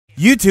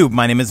YouTube,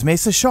 my name is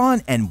Mesa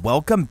Sean, and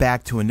welcome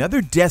back to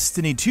another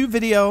Destiny 2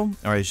 video,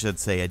 or I should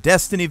say a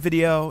Destiny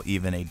video,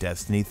 even a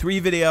Destiny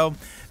 3 video,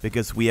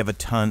 because we have a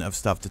ton of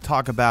stuff to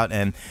talk about,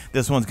 and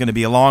this one's going to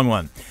be a long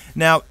one.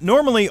 Now,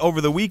 normally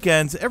over the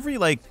weekends, every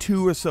like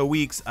 2 or so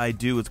weeks, I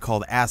do what's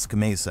called Ask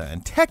Mesa,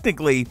 and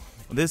technically,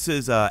 this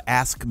is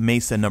Ask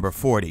Mesa number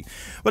 40.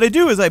 What I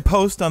do is I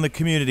post on the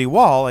community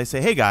wall. I say,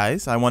 hey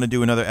guys, I want to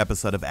do another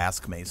episode of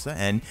Ask Mesa,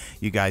 and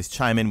you guys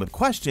chime in with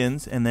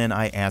questions, and then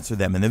I answer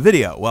them in the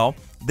video. Well,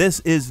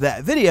 this is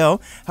that video.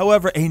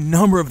 However, a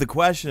number of the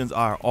questions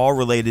are all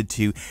related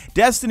to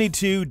Destiny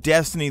 2,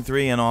 Destiny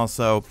 3, and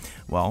also,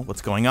 well,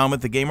 what's going on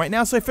with the game right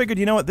now. So I figured,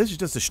 you know what, this is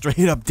just a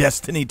straight-up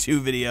Destiny 2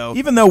 video,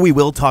 even though we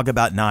will talk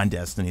about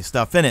non-Destiny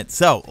stuff in it.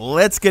 So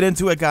let's get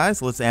into it,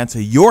 guys. Let's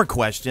answer your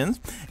questions.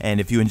 And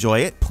if you enjoy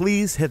it,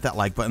 please hit that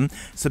like button.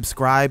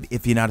 Subscribe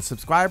if you're not a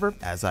subscriber.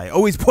 As I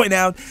always point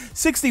out,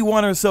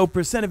 61% or so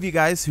of you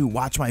guys who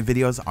watch my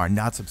videos are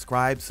not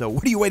subscribed. So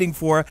what are you waiting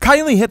for?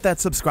 Kindly hit that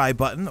subscribe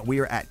button. We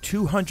are at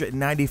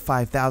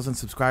 295,000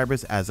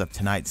 subscribers as of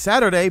tonight,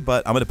 Saturday,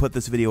 but I'm going to put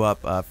this video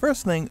up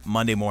first thing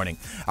Monday morning.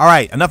 All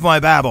right, enough of my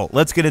babble.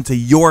 Let's get into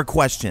your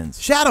questions.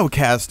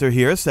 Shadowcaster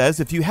here says,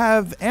 if you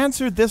have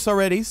answered this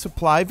already,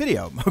 supply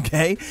video,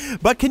 okay?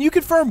 But can you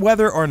confirm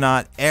whether or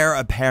not Heir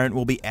Apparent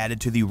will be added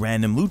to the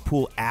random loot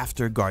pool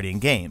after Guardian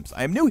Games?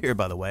 I am new here,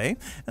 by the way,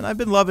 and I've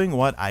been loving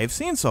what I've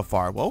seen so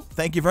far. Well,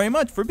 thank you very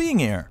much for being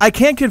here. I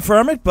can't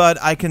confirm it, but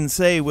I can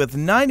say with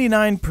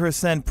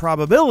 99%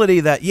 probability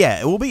that, yeah,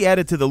 it will be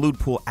added to the loot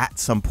pool at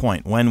some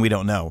point, when we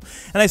don't know.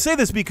 And I say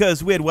this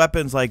because we had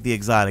weapons like the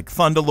exotic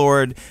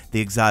Thunderlord,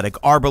 the exotic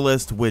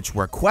Arbalist, which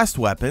were quest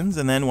weapons,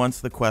 and then once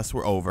the quests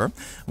were over,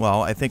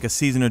 well, I think a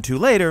season or two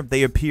later,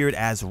 they appeared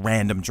as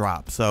random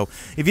drops. So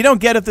if you don't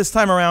get it this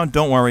time around,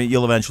 don't worry,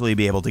 you'll eventually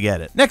be able to get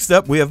it. Next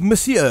up, we have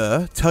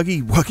Monsieur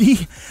Tuggy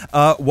Wuggy.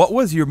 What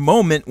was your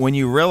moment when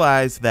you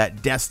realized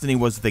that Destiny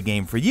was the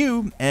game for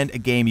you and a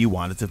game you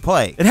wanted to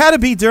play? It had to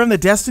be during the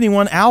Destiny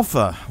 1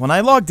 alpha. When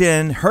I logged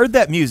in, heard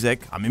that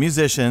music, I'm a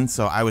musician,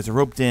 so I was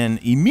roped in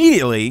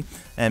immediately,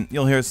 and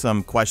you'll hear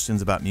some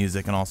questions about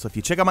music. And also, if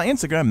you check out my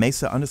Instagram,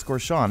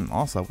 Mesa_Sean,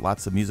 also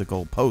lots of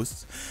musical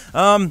posts.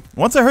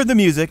 Once I heard the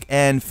music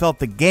and felt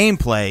the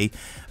gameplay,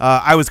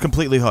 I was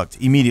completely hooked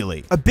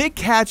immediately. A big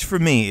catch for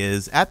me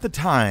is, at the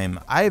time,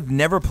 I've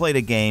never played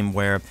a game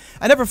where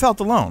I never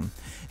felt alone.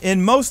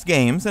 In most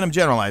games, and I'm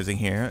generalizing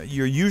here,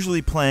 you're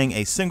usually playing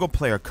a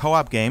single-player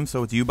co-op game,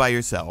 so it's you by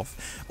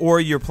yourself, or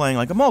you're playing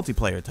like a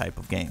multiplayer type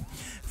of game.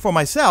 For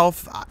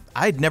myself,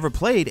 I'd never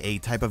played a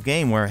type of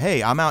game where,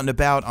 hey, I'm out and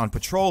about on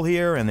patrol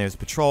here, and there's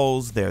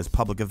patrols, there's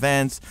public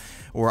events,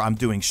 or I'm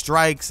doing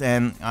strikes,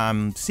 and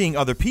I'm seeing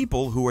other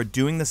people who are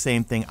doing the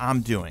same thing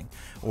I'm doing.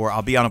 Or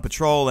I'll be on a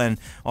patrol, and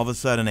all of a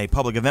sudden a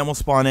public event will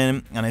spawn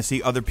in, and I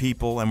see other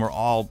people, and we're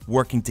all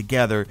working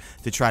together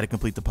to try to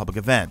complete the public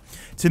event.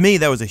 To me,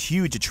 that was a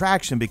huge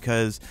attraction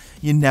because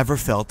you never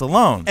felt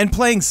alone. And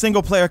playing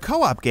single-player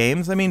co-op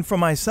games, I mean, for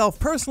myself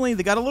personally,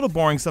 they got a little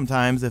boring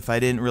sometimes if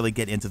I didn't really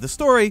get into the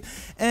story,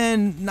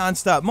 and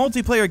non-stop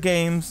multiplayer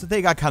games,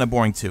 they got kind of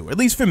boring too, at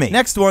least for me.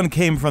 Next one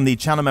came from the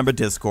channel member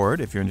Discord.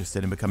 If you're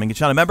interested in becoming a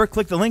channel member,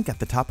 click the link at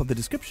the top of the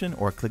description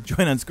or click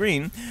join on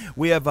screen.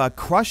 We have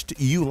Crushed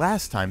You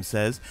Last Time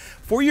says,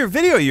 for your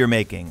video you're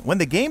making, when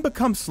the game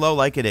becomes slow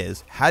like it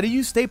is, how do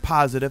you stay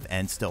positive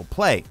and still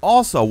play?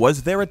 Also,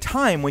 was there a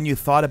time when you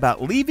thought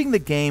about leaving the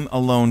game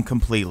alone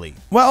completely?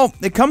 Well,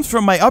 it comes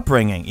from my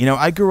upbringing. You know,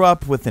 I grew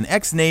up with an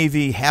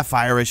ex-Navy, half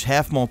Irish,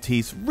 half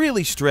Maltese,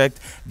 really strict,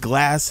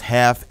 glass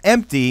half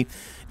empty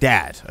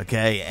dad,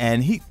 okay?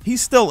 And he's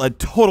still a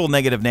total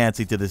negative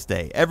Nancy to this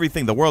day.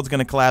 Everything, the world's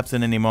gonna collapse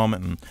in any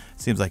moment, and it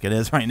seems like it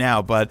is right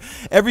now, but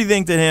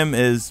everything to him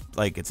is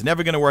like, it's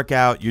never gonna work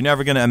out, you're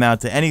never gonna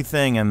amount to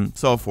anything, and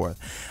so forth.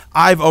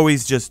 I've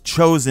always just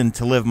chosen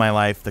to live my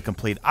life the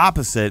complete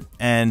opposite,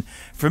 and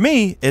for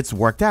me, it's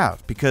worked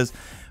out, because,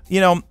 you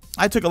know,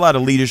 I took a lot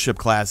of leadership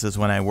classes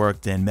when I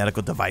worked in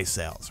medical device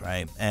sales,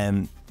 right?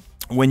 And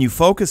when you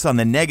focus on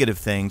the negative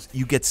things,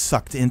 you get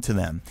sucked into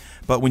them.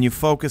 But when you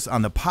focus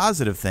on the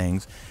positive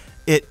things,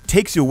 it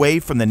takes you away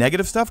from the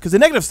negative stuff, because the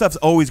negative stuff's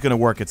always going to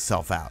work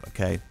itself out,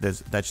 okay?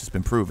 That's just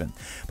been proven.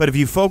 But if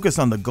you focus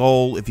on the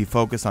goal, if you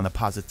focus on the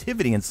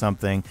positivity in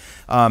something,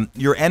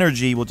 your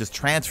energy will just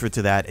transfer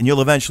to that, and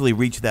you'll eventually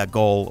reach that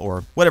goal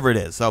or whatever it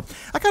is. So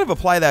I kind of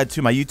apply that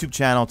to my YouTube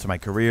channel, to my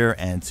career,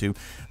 and to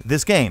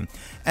this game.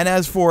 And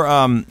as for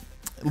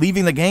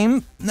leaving the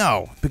game?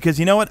 No, because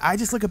you know what? I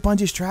just look at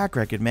Bungie's track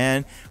record,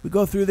 man. We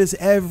go through this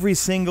every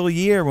single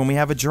year when we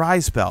have a dry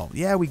spell.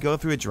 Yeah, we go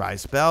through a dry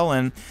spell,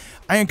 and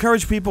I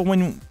encourage people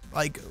when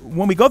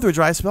we go through a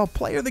dry spell,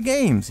 play the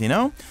games, you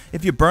know?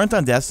 If you're burnt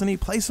on Destiny,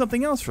 play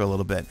something else for a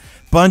little bit.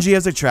 Bungie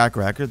has a track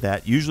record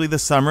that usually the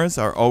summers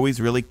are always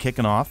really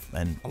kicking off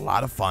and a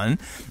lot of fun.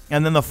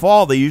 And then the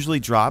fall, they usually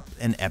drop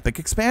an epic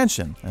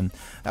expansion. And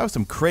that was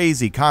some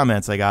crazy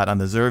comments I got on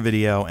the Zur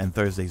video and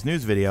Thursday's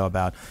news video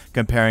about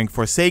comparing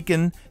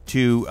Forsaken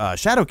to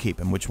Shadowkeep,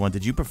 and which one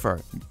did you prefer?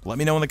 Let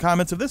me know in the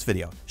comments of this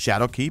video,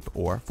 Shadowkeep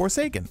or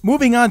Forsaken.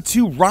 Moving on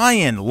to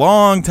Ryan,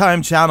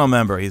 longtime channel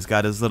member. He's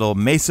got his little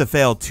Mesa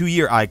Fail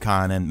 2-year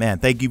icon, and man,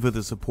 thank you for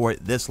the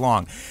support this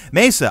long.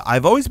 Mesa,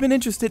 I've always been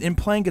interested in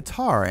playing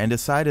guitar and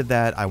decided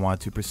that I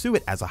want to pursue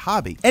it as a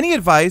hobby. Any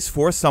advice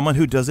for someone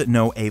who doesn't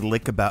know a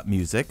lick about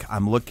music?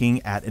 I'm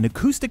looking at an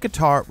acoustic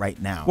guitar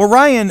right now. Well,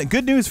 Ryan,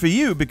 good news for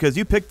you because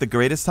you picked the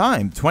greatest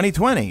time,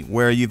 2020,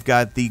 where you've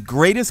got the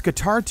greatest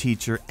guitar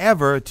teacher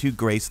ever to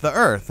grace the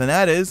earth, and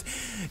that is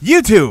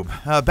YouTube.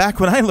 Back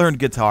when I learned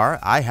guitar,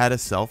 I had to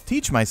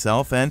self-teach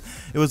myself, and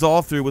it was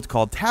all through what's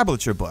called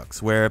tablature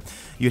books, where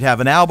you'd have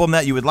an album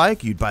that you would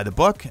like, you'd buy the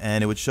book,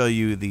 and it would show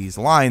you these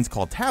lines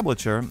called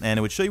tablature, and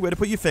it would show you where to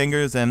put your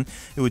fingers, and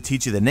it would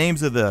teach you the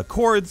names of the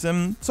chords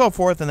and so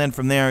forth, and then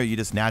from there you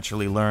just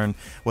naturally learn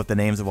what the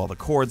names of all the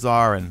chords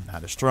are and how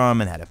to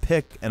strum and how to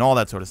pick and all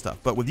that sort of stuff.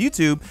 But with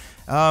YouTube,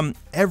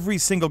 every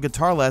single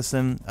guitar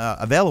lesson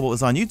available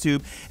is on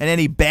YouTube, and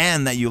any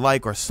band that you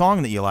like or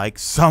song that you like,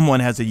 someone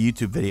has a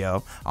YouTube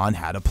video on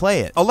how to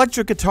play it.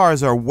 Electric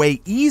guitars are way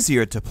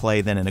easier to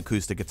play than an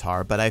acoustic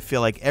guitar, but I feel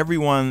like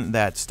everyone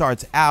that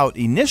starts out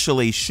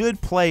initially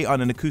should play on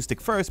an acoustic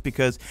first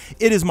because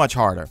it is much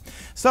harder.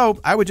 So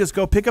I would just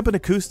go pick up an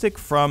acoustic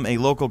from a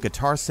local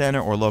guitar center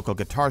or local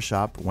guitar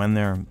shop when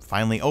they're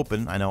finally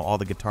open. I know all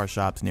the guitar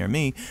shops near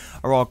me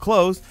are all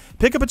closed.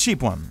 Pick up a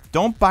cheap one.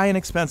 Don't buy an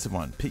expensive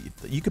one.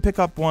 You could pick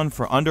up one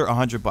for under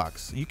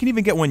 $100. You can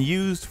even get one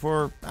used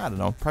for, I don't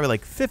know, probably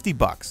like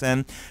 $50,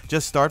 and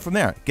just start from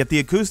there. Get the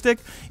acoustic.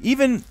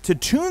 Even to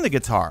tune the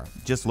guitar,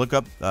 just look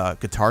up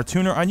Guitar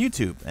Tuner on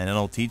YouTube, and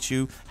it'll teach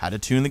you how to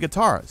tune the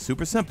guitar.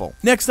 Super simple.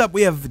 Next up,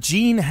 we have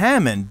Gene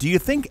Hammond. Do you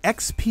think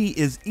XP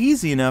is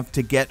easy enough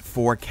to get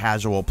for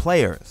casual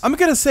players? I'm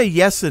going to say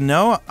yes and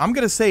no. I'm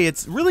going to say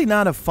it's really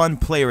not a fun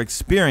player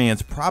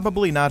experience,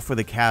 probably not for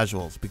the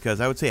casuals, because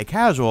I would say a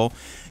casual,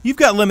 you've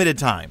got limited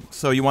time,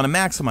 so you want to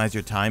maximize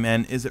your time,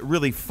 and is it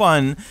really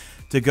fun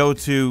to go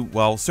to,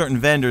 well, certain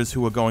vendors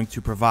who are going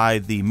to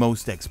provide the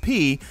most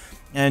XP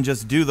and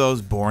just do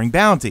those boring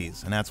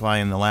bounties? And that's why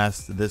in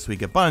this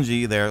week at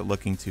Bungie, they're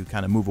looking to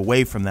kind of move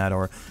away from that,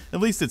 or at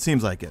least it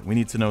seems like it. We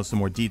need to know some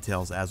more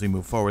details as we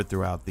move forward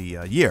throughout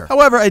the year.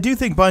 However, I do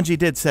think Bungie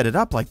did set it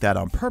up like that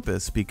on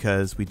purpose,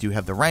 because we do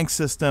have the rank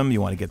system. You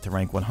want to get to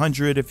rank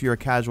 100 if you're a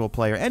casual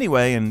player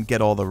anyway and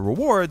get all the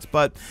rewards,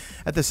 but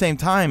at the same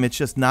time, it's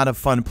just not a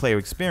fun player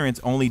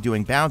experience only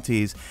doing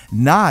bounties,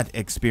 not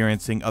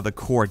experiencing other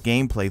core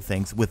gameplay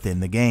things within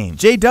the game.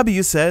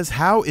 JW says,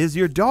 how is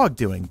your dog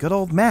doing? Good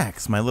old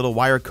Max, my little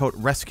wire coat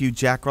rescue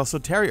Jack Russell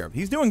Terrier.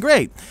 He's doing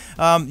great.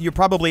 You're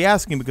probably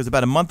asking because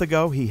about a month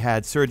ago he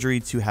had surgery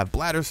to have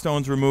bladder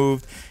stones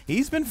removed.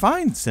 He's been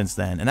fine since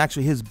then, and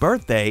actually his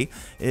birthday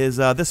is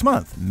this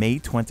month, May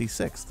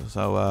 26th.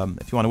 So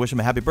if you want to wish him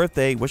a happy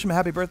birthday, wish him a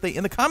happy birthday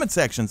in the comment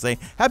section. Say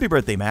happy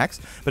birthday, Max.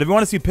 But if you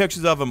want to see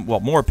pictures of him, well,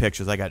 more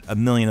pictures, I got a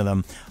million of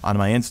them on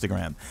my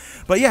Instagram.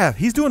 But yeah,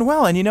 he's doing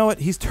well, and you know what?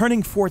 He's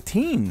turning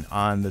 14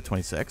 on the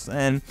 26th,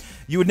 and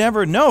you would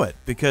never know it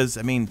because,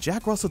 I mean,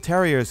 Jack Russell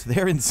Terriers,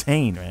 they're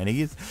insane, man.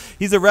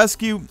 He's a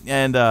rescue,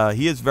 and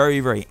he is very,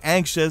 very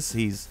anxious.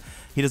 He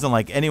doesn't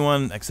like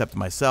anyone except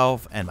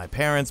myself and my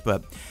parents,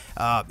 but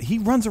he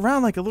runs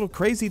around like a little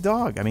crazy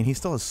dog. I mean, he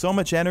still has so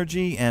much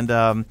energy, and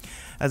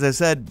as I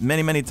said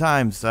many, many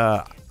times,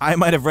 I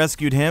might have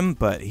rescued him,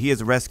 but he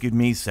has rescued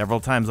me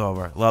several times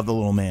over. Love the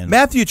little man.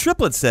 Matthew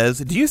Triplet says,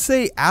 do you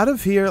say out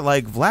of here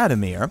like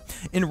Vladimir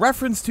in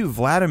reference to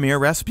Vladimir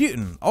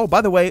Rasputin? Oh,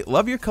 by the way,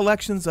 love your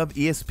collections of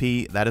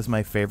ESP. That is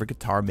my favorite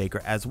guitar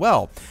maker as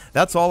well.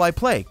 That's all I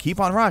play. Keep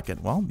on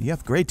rocking. Well, you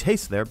have great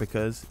taste there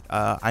because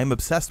I'm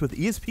obsessed with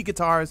ESP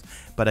guitars,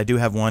 but I do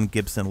have one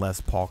Gibson Les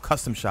Paul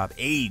custom shop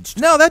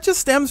aged. No, that just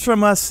stems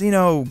from us, you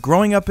know,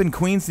 growing up in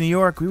Queens, New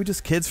York. We were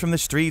just kids from the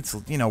streets,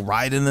 you know,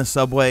 riding the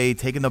subway,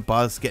 taking the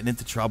bus, getting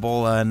into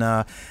trouble, and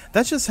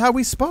that's just how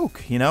we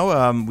spoke, you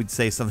know. We'd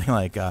say something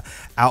like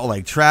out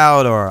like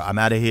trout, or I'm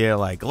out of here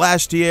like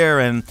last year,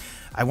 and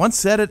I once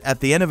said it at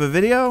the end of a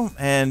video,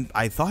 and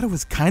I thought it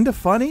was kind of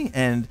funny,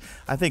 and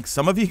I think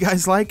some of you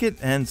guys like it,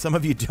 and some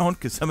of you don't,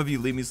 because some of you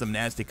leave me some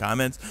nasty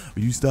comments.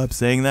 Will you stop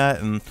saying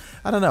that? And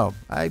I don't know.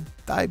 I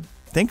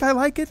think I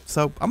like it,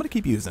 so I'm going to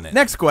keep using it.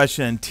 Next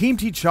question, Team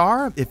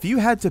T-Char, if you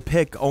had to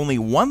pick only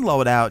one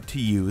loadout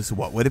to use,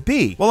 what would it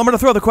be? Well, I'm going to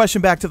throw the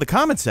question back to the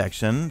comment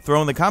section.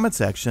 Throw in the comment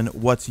section,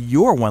 what's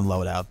your one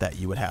loadout that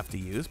you would have to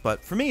use?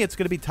 But for me, it's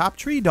going to be Top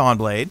Tree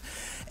Dawnblade.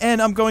 And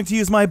I'm going to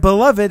use my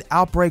beloved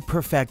Outbreak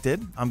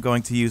Perfected. I'm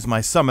going to use my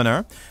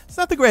Summoner. It's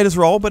not the greatest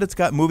roll, but it's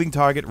got Moving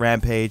Target,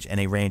 Rampage, and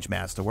a Range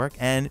Masterwork,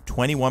 and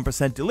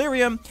 21%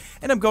 Delirium.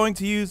 And I'm going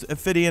to use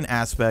Ophidian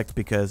Aspect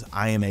because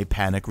I am a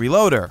Panic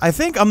Reloader. I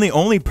think I'm the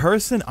only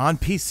person on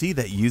PC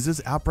that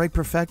uses Outbreak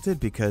Perfected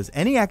because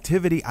any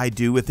activity I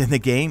do within the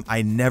game,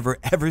 I never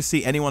ever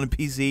see anyone on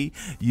PC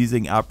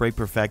using Outbreak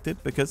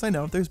Perfected because I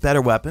know there's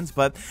better weapons,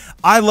 but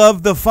I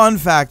love the fun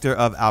factor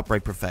of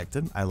Outbreak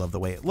Perfected. I love the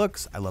way it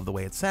looks, I love the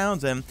way it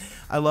sounds, and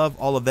I love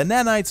all of the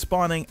nanites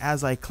spawning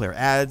as I clear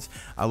ads.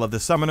 I love the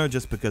Summoner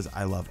just because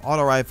I love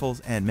auto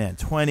rifles, and man,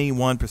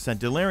 21%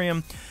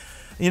 Delirium.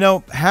 You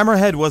know,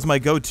 Hammerhead was my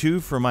go-to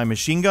for my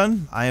machine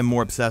gun. I am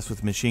more obsessed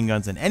with machine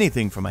guns than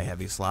anything for my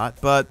heavy slot,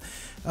 but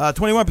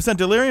 21%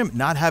 Delirium,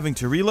 not having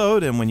to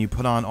reload, and when you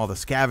put on all the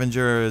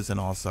scavengers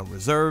and also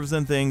reserves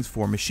and things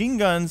for machine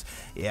guns,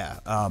 yeah,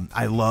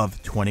 I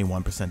love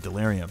 21%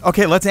 Delirium.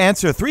 Okay, let's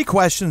answer 3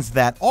 questions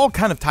that all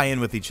kind of tie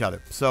in with each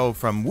other. So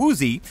from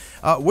Woozy,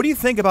 what do you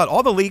think about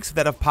all the leaks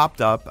that have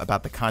popped up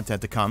about the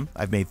content to come?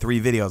 I've made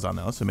 3 videos on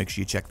those, so make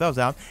sure you check those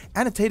out.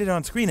 Annotated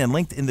on screen and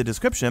linked in the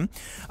description.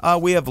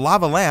 We have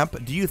Lava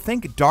Lamp. Do you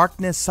think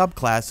darkness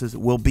subclasses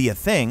will be a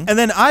thing? And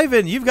then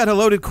Ivan, you've got a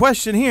loaded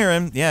question here,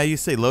 and yeah, you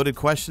say loaded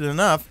question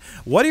enough.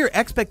 What are your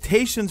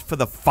expectations for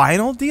the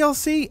final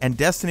DLC and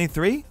Destiny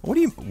 3?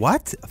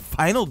 What?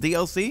 Final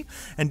DLC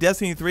and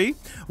Destiny 3?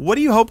 What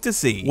do you hope to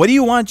see? What do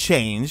you want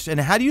changed? And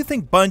how do you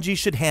think Bungie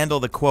should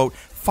handle the quote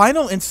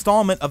final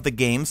installment of the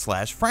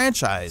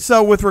game/franchise?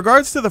 So with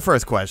regards to the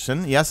first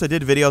question, yes, I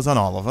did videos on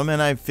all of them, and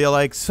I feel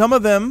like some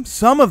of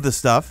the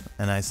stuff,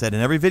 and I said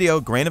in every video,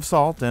 grain of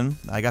salt, and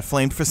I got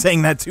flamed for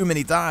saying that too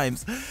many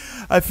times.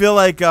 I feel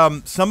like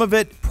some of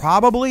it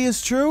probably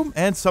is true,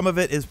 and some of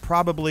it is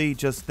probably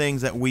just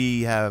things that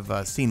we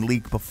have seen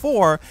leaked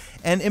before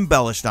and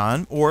embellished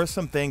on, or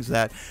some things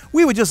that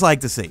we would just like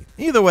to see.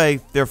 Either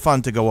way, they're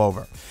fun to go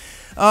over.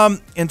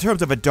 In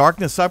terms of a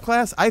darkness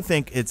subclass, I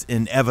think it's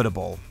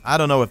inevitable. I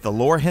don't know if the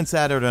lore hints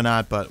at it or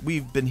not, but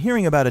we've been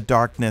hearing about a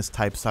darkness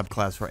type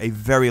subclass for a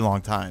very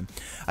long time.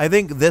 I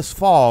think this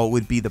fall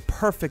would be the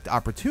perfect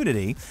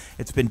opportunity.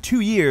 It's been 2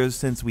 years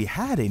since we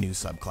had a new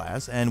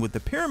subclass, and with the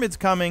pyramids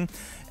coming,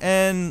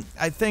 and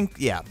I think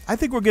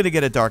we're going to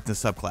get a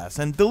darkness subclass.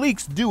 And the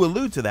leaks do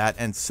allude to that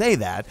and say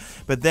that,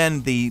 but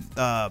then the,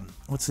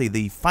 let's see,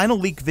 the final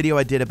leak video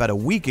I did about a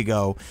week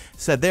ago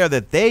said there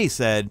that they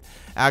said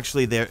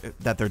actually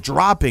that they're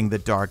dropping the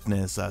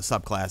darkness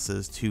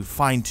subclasses to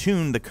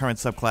fine-tune the current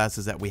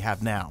subclasses that we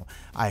have now.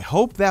 I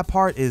hope that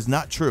part is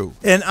not true.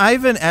 And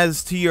Ivan,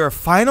 as to your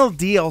final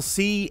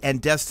DLC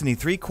and Destiny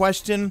 3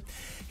 question,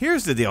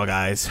 here's the deal,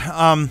 guys.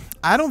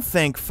 I don't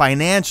think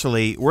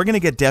financially we're going to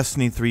get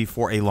Destiny 3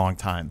 for a long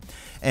time.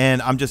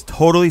 And I'm just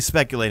totally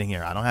speculating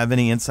here. I don't have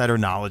any insider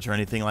knowledge or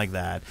anything like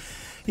that.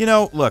 You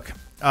know, look,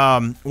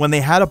 when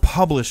they had a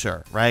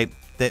publisher, right,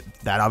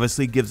 that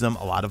obviously gives them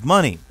a lot of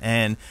money.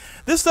 And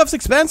this stuff's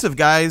expensive,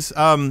 guys.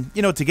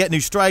 You know, to get new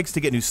strikes, to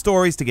get new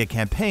stories, to get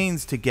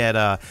campaigns, to get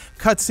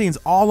cutscenes,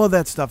 all of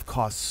that stuff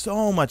costs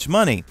so much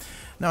money.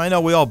 Now, I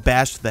know we all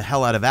bashed the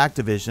hell out of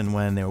Activision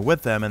when they were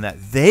with them and that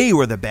they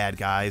were the bad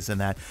guys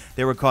and that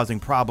they were causing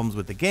problems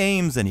with the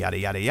games and yada,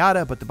 yada,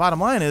 yada. But the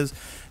bottom line is,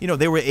 you know,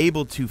 they were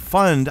able to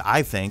fund,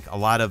 I think, a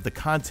lot of the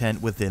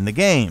content within the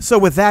game. So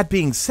with that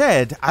being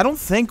said, I don't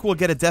think we'll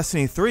get a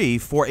Destiny 3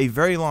 for a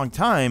very long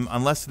time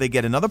unless they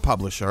get another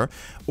publisher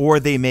or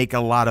they make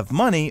a lot of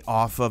money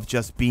off of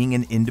just being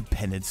an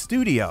independent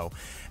studio.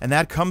 And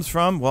that comes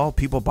from, well,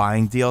 people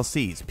buying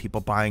DLCs,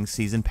 people buying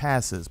season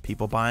passes,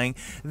 people buying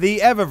the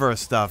Eververse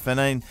stuff.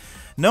 And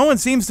no one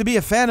seems to be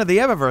a fan of the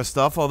Eververse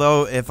stuff,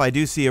 although if I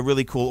do see a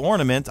really cool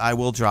ornament, I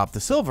will drop the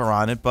silver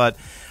on it. But,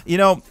 you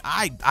know,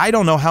 I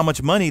don't know how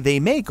much money they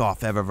make off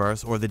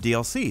Eververse or the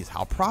DLCs,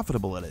 how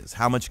profitable it is,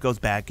 how much goes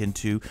back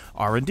into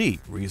R&D,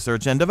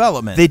 research and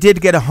development. They did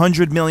get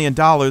 $100 million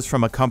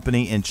from a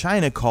company in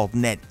China called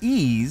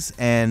NetEase,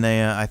 and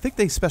I think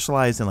they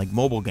specialize in like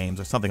mobile games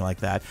or something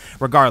like that.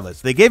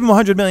 Regardless, they gave them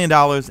 $100 million,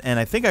 and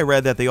I think I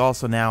read that they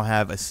also now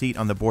have a seat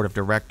on the board of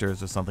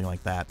directors or something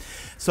like that.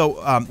 So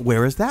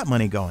where is that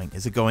money going?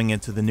 Is it going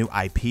into the new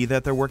IP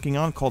that they're working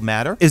on called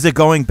Matter? Is it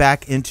going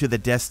back into the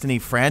Destiny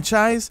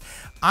franchise?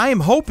 I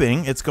am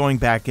hoping it's going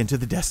back into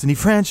the Destiny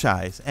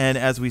franchise. And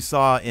as we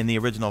saw in the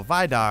original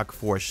Vidoc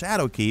for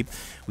Shadowkeep,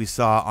 we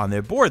saw on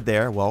their board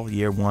there, well,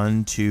 year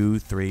 1, 2,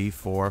 3,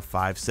 4,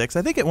 5, 6.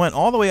 I think it went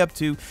all the way up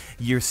to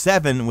year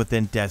 7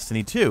 within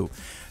Destiny 2.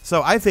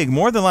 So I think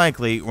more than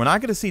likely we're not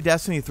going to see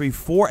Destiny 3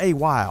 for a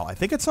while. I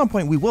think at some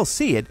point we will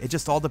see it. It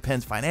just all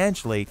depends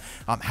financially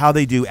on how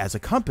they do as a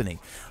company.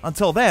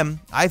 Until then,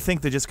 I think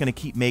they're just going to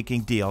keep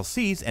making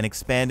DLCs and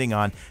expanding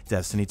on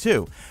Destiny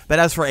 2. But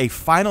as for a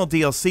final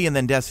DLC and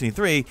then Destiny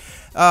 3,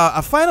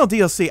 a final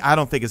DLC I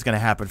don't think is going to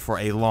happen for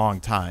a long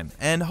time.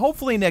 And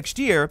hopefully next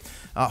year,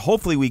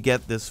 hopefully we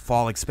get this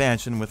fall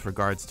expansion with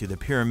regards to the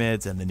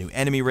pyramids and the new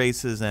enemy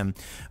races. And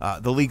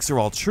the leaks are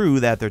all true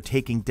that they're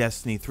taking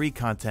Destiny 3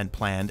 content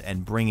plans brand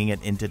and bringing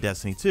it into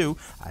Destiny 2.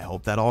 I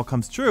hope that all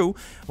comes true.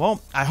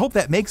 Well, I hope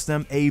that makes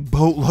them a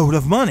boatload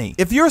of money.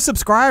 If you're a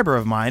subscriber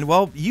of mine,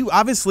 well, you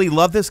obviously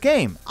love this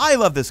game. I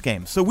love this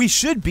game. So we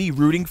should be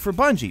rooting for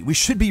Bungie. We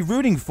should be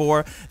rooting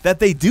for that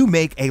they do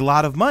make a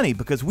lot of money,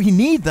 because we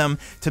need them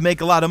to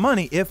make a lot of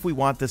money if we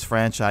want this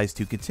franchise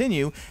to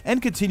continue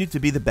and continue to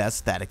be the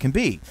best that it can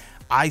be.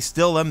 I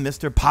still am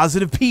Mr.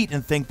 Positive Pete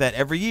and think that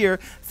every year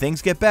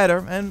things get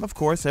better, and of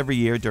course every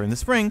year during the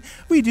spring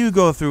we do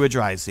go through a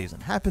dry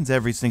season. Happens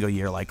every single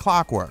year like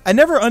clockwork. I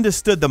never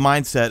understood the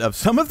mindset of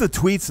some of the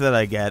tweets that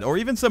I get, or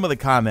even some of the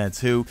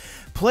comments, who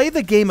play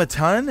the game a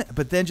ton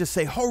but then just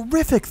say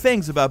horrific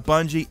things about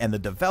Bungie and the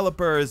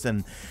developers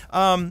and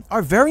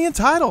are very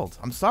entitled.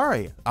 I'm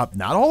sorry,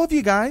 not all of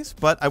you guys,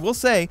 but I will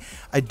say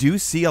I do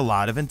see a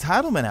lot of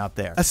entitlement out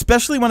there,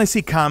 especially when I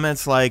see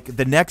comments like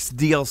the next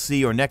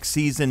DLC or next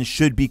season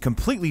should be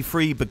completely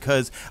free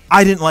because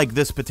I didn't like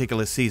this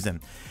particular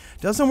season.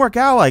 Doesn't work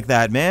out like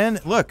that,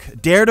 man. Look,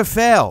 dare to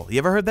fail. You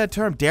ever heard that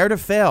term? Dare to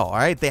fail, all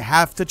right? They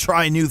have to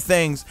try new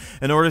things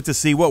in order to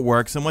see what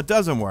works and what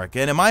doesn't work.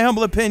 And in my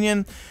humble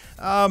opinion,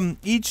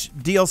 each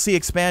DLC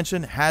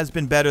expansion has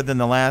been better than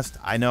the last.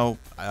 I know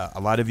a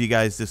lot of you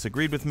guys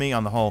disagreed with me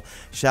on the whole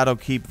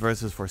Shadowkeep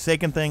versus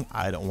Forsaken thing.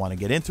 I don't want to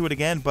get into it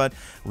again, but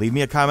leave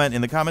me a comment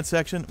in the comment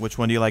section. Which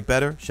one do you like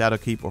better,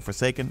 Shadowkeep or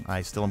Forsaken?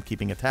 I still am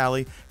keeping a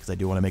tally because I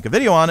do want to make a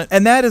video on it.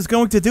 And that is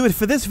going to do it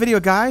for this video,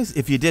 guys.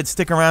 If you did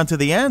stick around to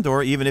the end,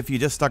 or even if you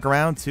just stuck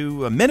around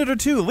to a minute or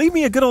two, leave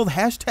me a good old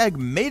hashtag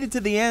made it to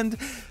the end.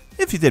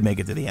 If you did make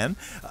it to the end.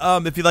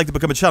 If you'd like to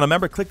become a channel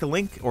member, click the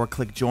link or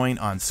click join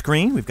on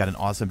screen. We've got an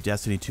awesome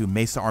Destiny 2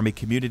 Mesa Army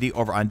community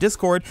over on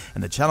Discord,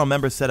 and the channel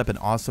members set up an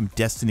awesome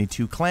Destiny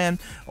 2 clan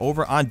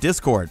over on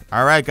Discord.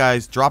 All right,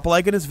 guys, drop a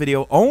like in this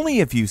video only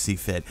if you see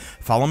fit.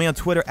 Follow me on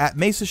Twitter at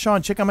Mesa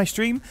Sean. Check out my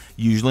stream,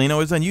 usually and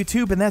always on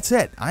YouTube, and that's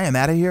it. I am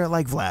out of here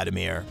like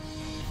Vladimir.